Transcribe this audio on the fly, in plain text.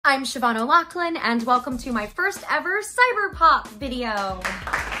I'm Siobhan O'Loughlin, and welcome to my first ever Cyberpop video.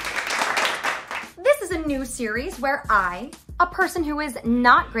 This is a new series where I, a person who is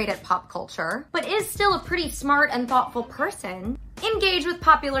not great at pop culture, but is still a pretty smart and thoughtful person, engage with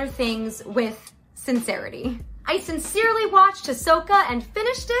popular things with sincerity. I sincerely watched AHSOKA and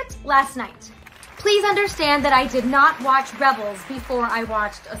finished it last night. Please understand that I did not watch Rebels before I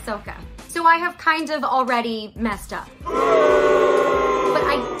watched AHSOKA, so I have kind of already messed up. But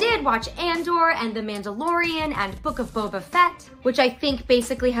I did watch Andor and The Mandalorian and Book of Boba Fett, which I think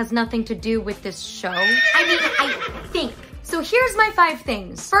basically has nothing to do with this show. I think. So here's my 5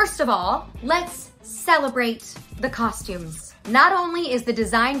 things. First of all, let's celebrate the costumes. Not only is the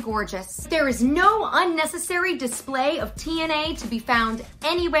design gorgeous, there is no unnecessary display of TNA to be found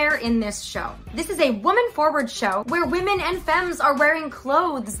anywhere in this show. This is a woman-forward show where women and femmes are wearing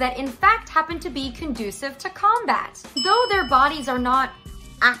clothes that in fact happen to be conducive to combat. Though their bodies are not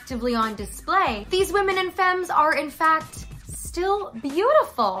actively on display, these women and femmes are in fact still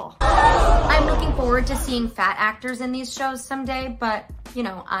beautiful. I'm looking forward to seeing fat actors in these shows someday, but you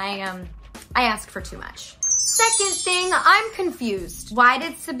know, I asked for too much. Second thing, I'm confused. Why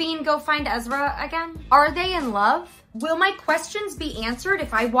did Sabine go find Ezra again? Are they in love? Will my questions be answered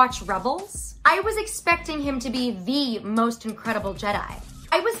if I watch Rebels? I was expecting him to be the most incredible Jedi.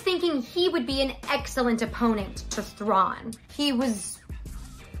 I was thinking he would be an excellent opponent to Thrawn. He was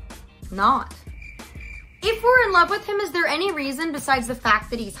not. If we're in love with him, is there any reason besides the fact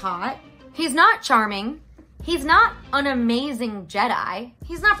that he's hot? He's not charming. He's not an amazing Jedi.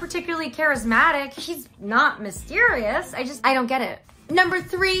 He's not particularly charismatic. He's not mysterious. I don't get it. Number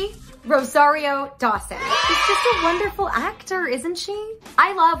 3, Rosario Dawson. She's just a wonderful actor, isn't she?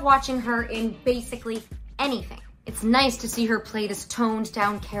 I love watching her in basically anything. It's nice to see her play this toned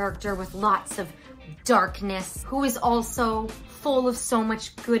down character with lots of darkness, who is also full of so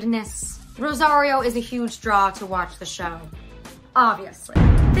much goodness. Rosario is a huge draw to watch the show, obviously.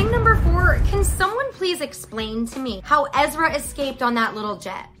 Thing number 4, can someone please explain to me how Ezra escaped on that little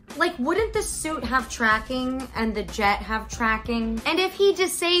jet? Like, wouldn't the suit have tracking and the jet have tracking? And if he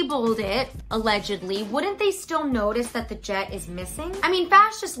disabled it, allegedly, wouldn't they still notice that the jet is missing? I mean,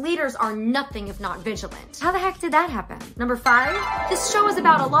 fascist leaders are nothing if not vigilant. How the heck did that happen? Number 5, this show is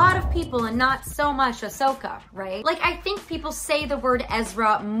about a lot of people and not so much AHSOKA, right? Like, I think people say the word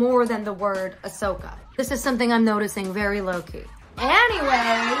Ezra more than the word AHSOKA. This is something I'm noticing very low-key.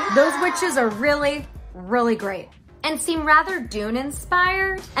 Anyway, those witches are really, really great and seem rather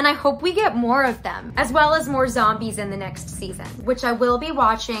Dune-inspired, and I hope we get more of them, as well as more zombies in the next season, which I will be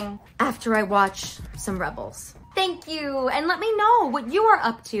watching after I watch some Rebels. Thank you, and let me know what you are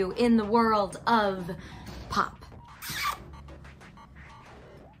up to in the world of pop.